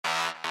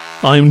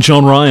I'm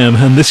John Ryan,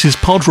 and this is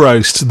Pod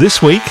Roast.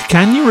 This week,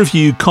 can you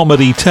review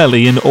comedy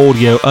telly in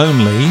audio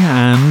only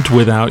and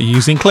without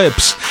using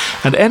clips?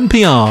 And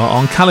NPR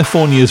on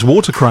California's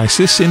water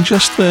crisis in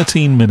just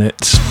 13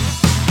 minutes.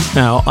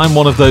 Now, I'm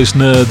one of those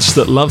nerds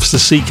that loves to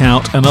seek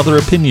out another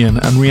opinion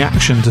and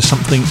reaction to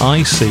something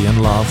I see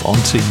and love on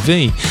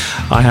TV.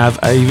 I have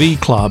AV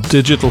Club,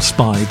 Digital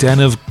Spy, Den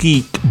of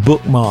Geek,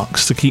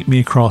 bookmarks to keep me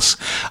across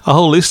a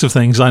whole list of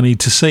things I need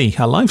to see,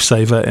 a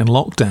lifesaver in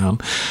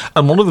lockdown.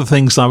 And one of the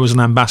things I was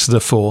an ambassador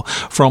for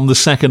from the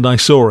second I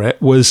saw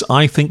it was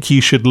I Think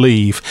You Should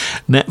Leave,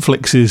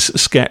 Netflix's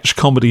sketch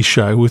comedy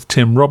show with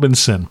Tim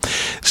Robinson.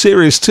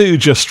 Series 2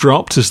 just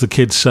dropped, as the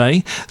kids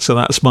say, so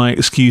that's my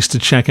excuse to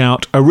check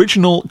out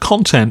original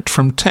content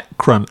from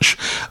TechCrunch,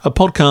 a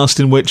podcast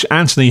in which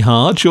Anthony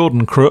Haar,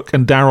 Jordan Crook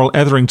and Daryl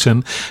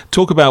Etherington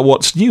talk about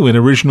what's new in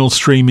original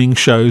streaming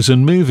shows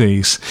and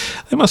movies.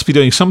 They must be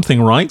doing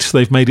something right.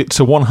 They've made it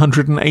to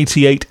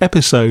 188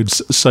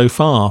 episodes so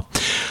far.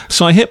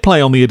 So I hit play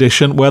on the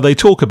edition where they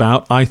talk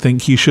about I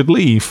Think You Should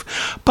Leave,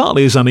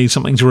 partly as I need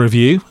something to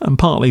review and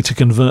partly to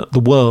convert the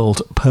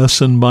world,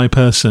 person by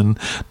person,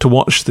 to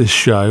watch this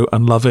show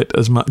and love it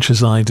as much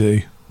as I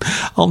do.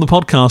 On the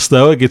podcast,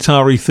 though, a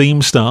guitar-y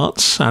theme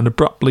starts and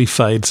abruptly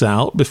fades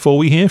out before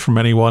we hear from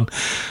anyone.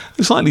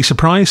 Slightly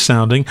surprised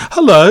sounding,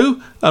 "Hello,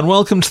 and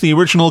welcome to the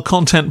Original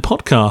Content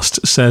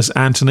Podcast," says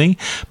Anthony,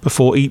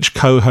 before each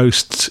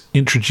co-host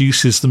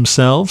introduces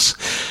themselves.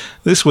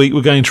 This week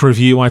we're going to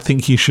review I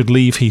Think You Should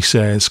Leave, he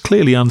says,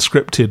 clearly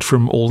unscripted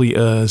from all the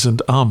ers and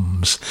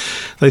ums.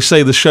 They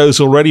say the show's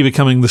already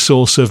becoming the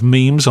source of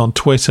memes on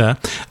Twitter,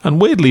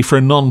 and weirdly for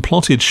a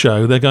non-plotted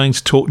show they're going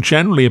to talk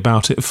generally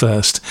about it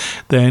first,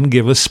 then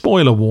give a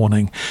spoiler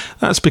warning.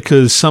 That's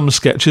because some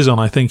sketches on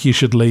I Think You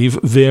Should Leave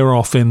veer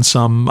off in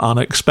some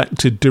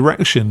unexpected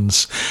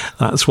directions.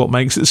 That's what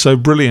makes it so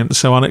brilliant,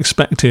 so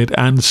unexpected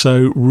and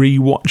so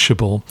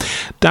rewatchable.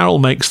 Daryl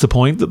makes the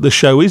point that the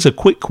show is a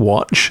quick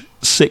watch,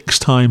 6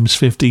 times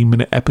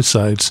 15-minute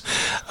episodes,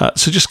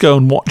 so just go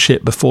and watch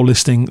it before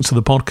listening to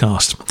the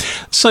podcast.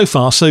 So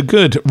far, so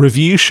good.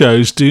 Review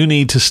shows do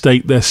need to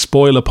state their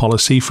spoiler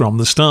policy from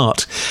the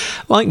start.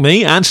 Like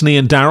me, Anthony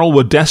and Daryl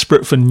were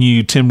desperate for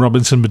new Tim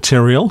Robinson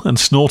material and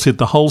snorted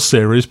the whole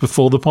series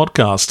before the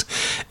podcast.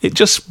 It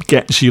just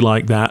gets you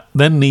like that,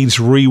 then needs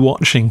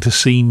re-watching to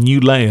see new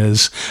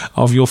layers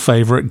of your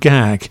favourite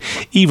gag.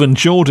 Even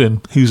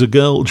Jordan, who's a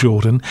girl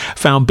Jordan,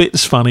 found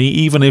bits funny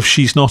even if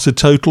she's not a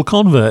total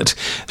convert.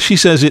 She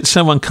says it's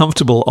so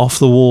uncomfortable, off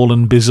the wall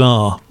and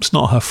bizarre. It's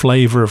not her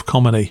flavour of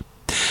comedy.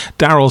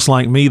 Daryl's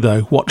like me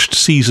though, watched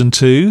season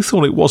 2,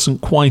 thought it wasn't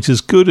quite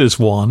as good as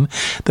 1,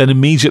 then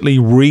immediately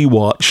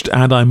re-watched,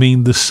 and I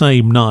mean the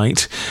same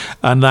night,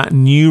 and that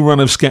new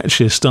run of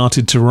sketches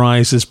started to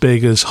rise as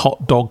big as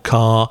Hot Dog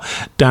Car,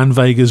 Dan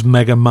Vega's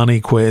Mega Money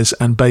Quiz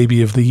and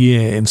Baby of the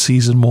Year in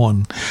season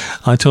 1.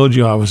 I told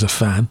you I was a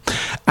fan.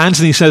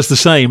 Anthony says the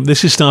same.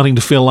 This is starting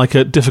to feel like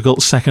a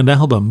difficult second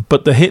album,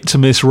 but the hit to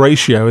miss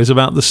ratio is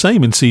about the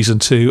same in season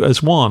 2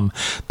 as 1.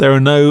 There are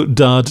no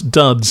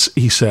duds,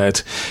 he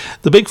said.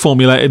 The big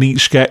formula in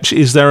each sketch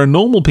is there are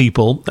normal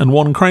people and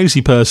one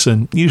crazy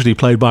person, usually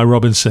played by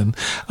Robinson,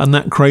 and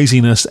that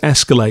craziness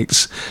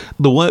escalates.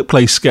 The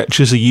workplace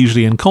sketches are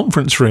usually in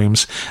conference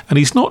rooms, and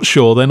he's not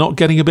sure they're not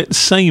getting a bit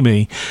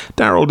samey.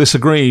 Daryl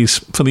disagrees.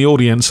 For the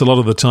audience, a lot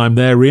of the time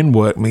they're in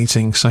work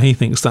meetings, so he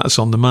thinks that's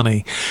on the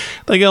money.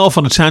 They go off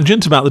on a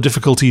tangent about the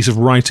difficulties of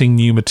writing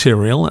new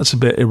material. That's a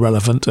bit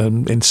irrelevant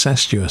and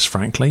incestuous,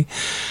 frankly.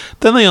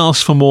 Then they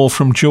ask for more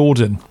from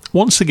Jordan.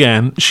 Once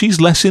again,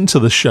 she's less into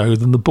the show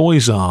than the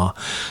boys are,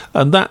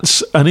 and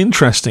that's an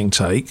interesting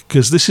take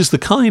because this is the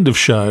kind of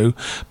show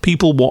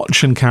people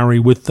watch and carry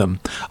with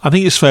them. I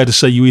think it's fair to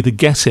say you either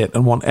get it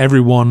and want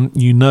everyone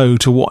you know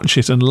to watch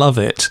it and love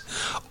it,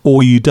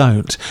 or you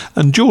don't,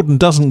 and Jordan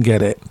doesn't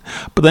get it.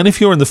 But then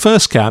if you're in the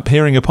first camp,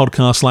 hearing a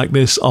podcast like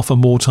this offer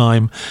more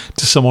time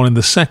to someone in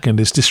the second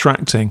is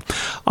distracting.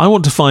 I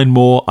want to find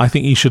more I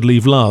Think You Should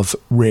Leave love,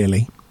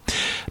 really.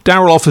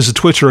 Daryl offers a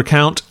Twitter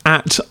account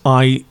at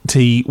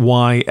ITYSL,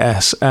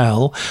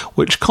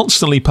 which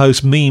constantly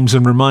posts memes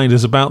and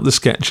reminders about the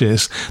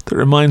sketches that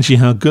reminds you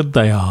how good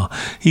they are.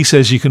 He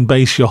says you can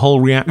base your whole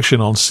reaction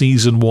on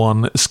season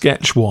 1,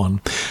 sketch 1.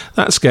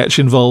 That sketch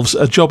involves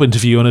a job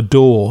interview and a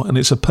door, and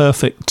it's a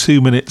perfect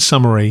 2-minute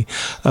summary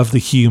of the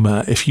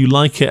humour. If you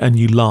like it and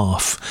you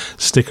laugh,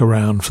 stick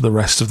around for the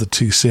rest of the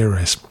 2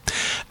 series.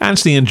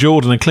 Anthony and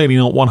Jordan are clearly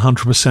not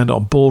 100%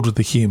 on board with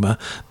the humour.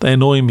 They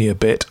annoy me a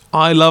bit.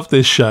 I love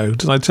this show,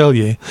 did I tell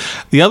you?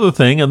 The other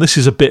thing, and this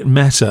is a bit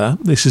meta,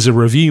 this is a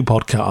review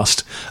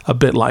podcast, a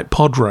bit like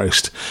Pod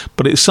Roast,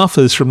 but it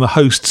suffers from the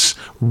hosts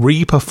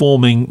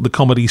re-performing the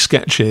comedy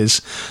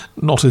sketches,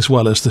 not as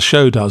well as the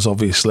show does,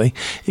 obviously.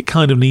 It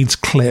kind of needs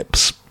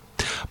clips.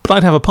 But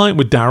I'd have a pint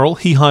with Daryl.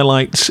 He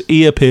highlights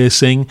ear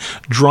piercing,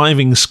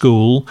 driving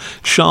school,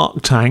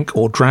 Shark Tank,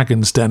 or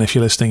Dragon's Den if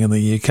you're listening in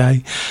the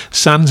UK,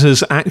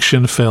 Santa's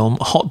action film,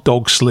 Hot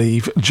Dog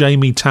Sleeve,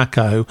 Jamie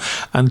Taco,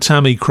 and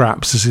Tammy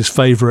Craps as his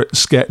favourite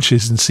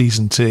sketches in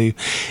season 2.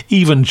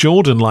 Even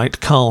Jordan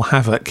liked Carl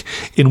Havoc,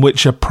 in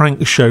which a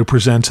prank show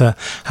presenter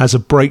has a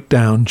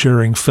breakdown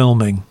during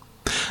filming.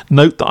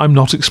 Note that I'm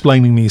not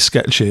explaining these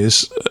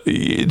sketches.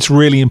 It's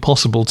really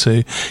impossible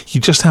to. You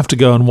just have to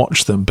go and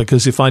watch them,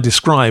 because if I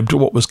described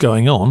what was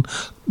going on,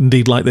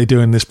 indeed like they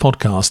do in this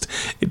podcast,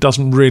 it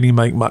doesn't really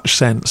make much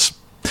sense.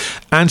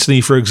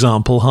 Anthony, for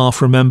example, half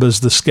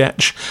remembers the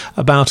sketch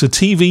about a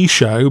TV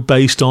show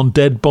based on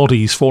dead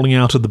bodies falling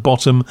out of the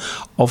bottom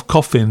of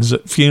coffins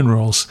at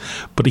funerals,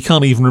 but he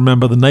can't even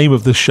remember the name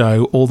of the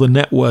show or the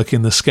network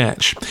in the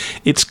sketch.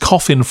 It's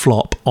Coffin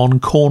Flop on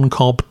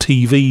Corncob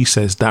TV,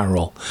 says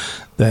Daryl.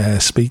 There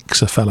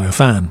speaks a fellow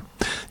fan.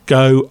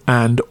 Go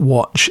and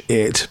watch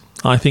it.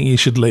 I think you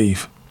should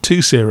leave.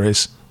 2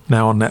 series,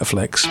 now on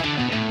Netflix.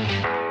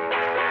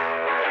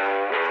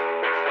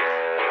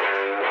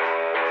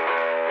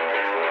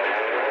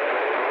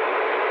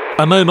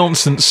 A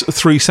no-nonsense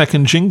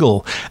 3-second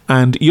jingle,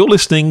 and you're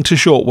listening to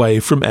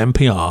Shortwave from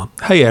NPR.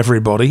 Hey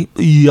everybody,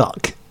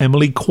 yuck.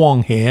 Emily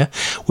Kwong here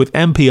with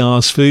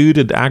NPR's food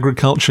and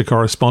agriculture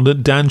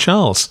correspondent Dan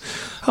Charles.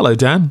 Hello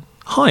Dan.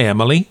 Hi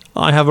Emily,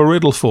 I have a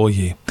riddle for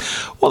you.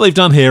 What they've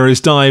done here is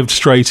dived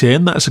straight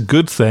in. That's a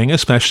good thing,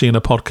 especially in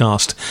a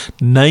podcast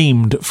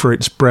named for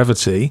its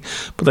brevity,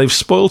 but they've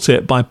spoilt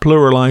it by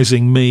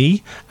pluralising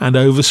me and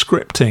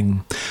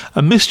over-scripting.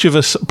 A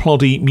mischievous,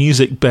 ploddy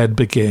music bed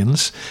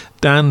begins.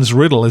 Dan's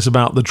riddle is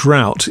about the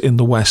drought in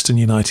the western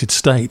United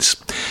States.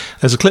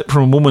 There's a clip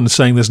from a woman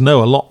saying there's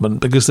no allotment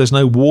because there's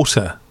no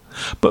water.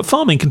 But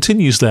farming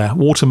continues there.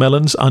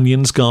 Watermelons,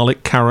 onions,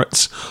 garlic,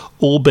 carrots,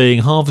 all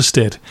being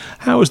harvested.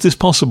 How is this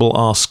possible,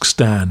 asks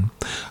Dan.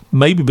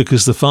 Maybe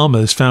because the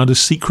farmers found a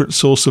secret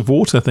source of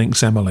water,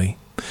 thinks Emily.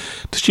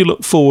 Did you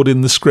look forward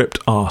in the script,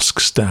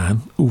 asks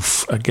Dan.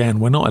 Oof, again,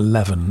 we're not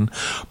 11.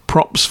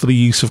 Props for the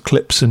use of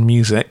clips and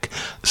music.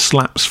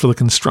 Slaps for the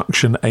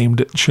construction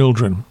aimed at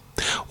children.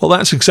 Well,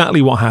 that's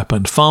exactly what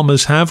happened.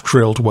 Farmers have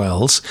drilled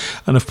wells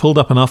and have pulled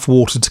up enough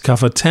water to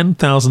cover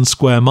 10,000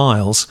 square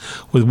miles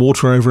with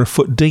water over a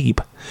foot deep.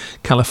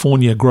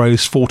 California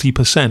grows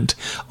 40%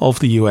 of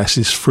the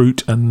US's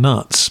fruit and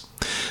nuts.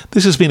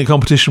 This has been a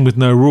competition with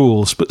no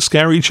rules, but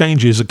scary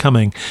changes are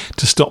coming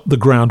to stop the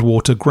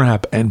groundwater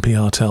grab,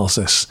 NPR tells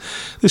us.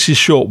 This is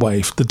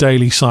Shortwave, the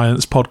daily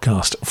science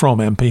podcast from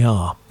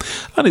NPR.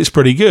 And it's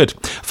pretty good.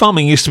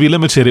 Farming used to be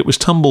limited. It was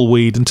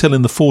tumbleweed until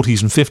in the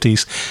 40s and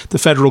 50s the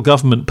federal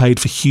government paid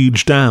for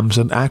huge dams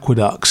and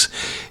aqueducts.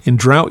 In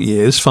drought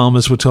years,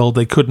 farmers were told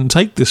they couldn't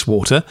take this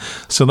water,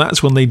 so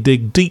that's when they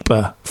dig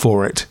deeper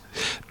for it.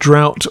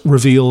 Drought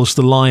reveals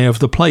the lie of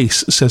the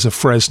place, says a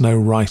Fresno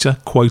writer,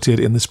 quoted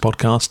in this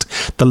podcast.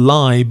 The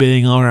lie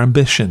being our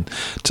ambition,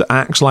 to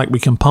act like we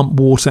can pump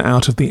water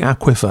out of the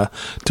aquifer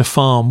to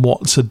farm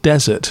what's a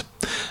desert.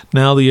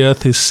 Now the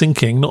earth is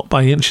sinking, not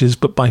by inches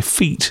but by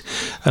feet,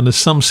 and as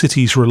some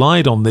cities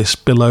relied on this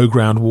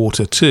below-ground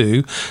water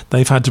too,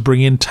 they've had to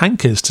bring in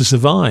tankers to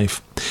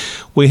survive.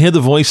 We hear the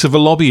voice of a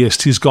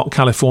lobbyist who's got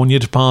California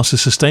to pass a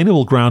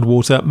Sustainable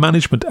Groundwater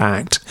Management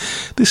Act.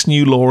 This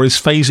new law is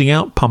phasing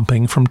out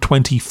pumping from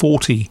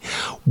 2040.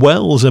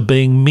 Wells are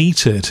being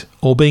metered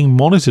or being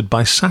monitored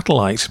by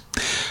satellite.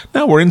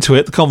 Now we're into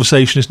it, the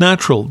conversation is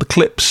natural, the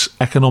clips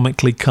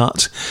economically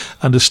cut,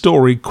 and a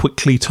story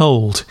quickly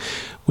told.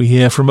 We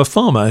hear from a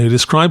farmer who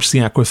describes the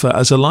aquifer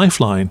as a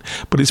lifeline,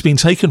 but it's been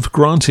taken for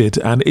granted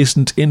and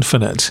isn't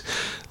infinite.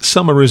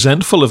 Some are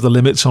resentful of the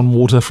limits on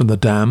water from the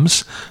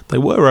dams. They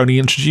were only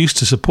introduced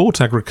to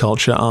support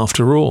agriculture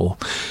after all.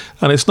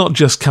 And it's not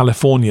just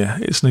California,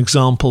 it's an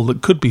example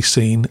that could be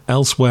seen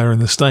elsewhere in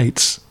the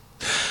States.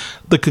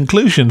 The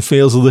conclusion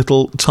feels a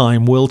little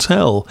time will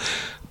tell.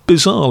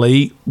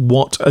 Bizarrely,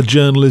 what a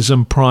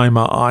journalism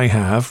primer I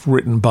have,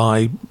 written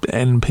by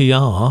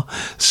NPR,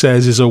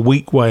 says is a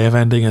weak way of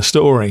ending a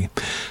story.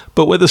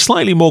 But with a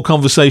slightly more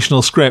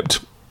conversational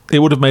script, it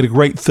would have made a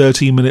great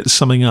 13-minute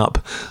summing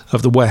up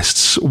of the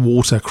West's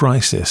water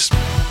crisis.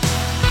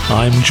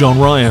 I'm John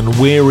Ryan,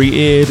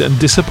 weary-eared and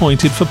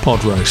disappointed for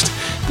Pod Roast.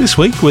 This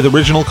week with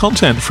original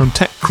content from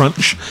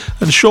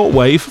TechCrunch and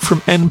Shortwave from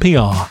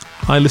NPR.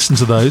 I listen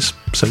to those,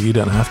 so you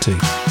don't have to.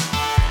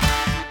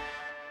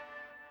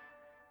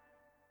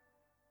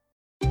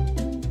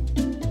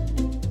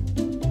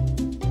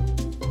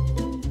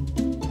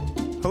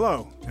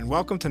 Hello, and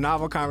welcome to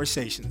Novel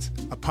Conversations,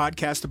 a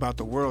podcast about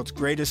the world's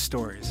greatest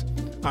stories.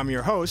 I'm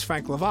your host,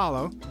 Frank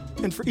Lavallo,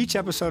 and for each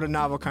episode of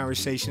Novel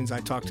Conversations,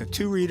 I talk to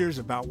 2 readers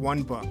about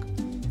one book.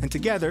 And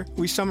together,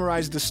 we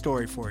summarize the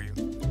story for you.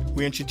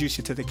 We introduce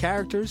you to the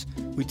characters,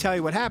 we tell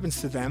you what happens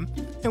to them,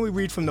 and we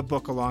read from the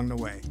book along the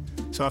way.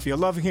 So if you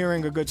love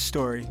hearing a good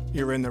story,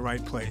 you're in the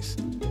right place.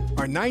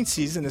 Our 9th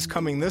season is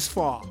coming this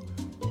fall.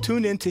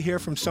 Tune in to hear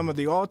from some of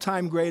the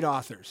all-time great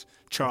authors,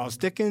 Charles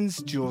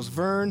Dickens, Jules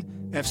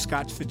Verne, F.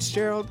 Scott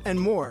Fitzgerald, and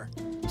more.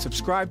 and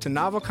subscribe to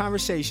Novel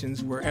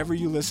Conversations wherever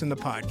you listen to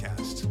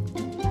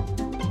podcasts.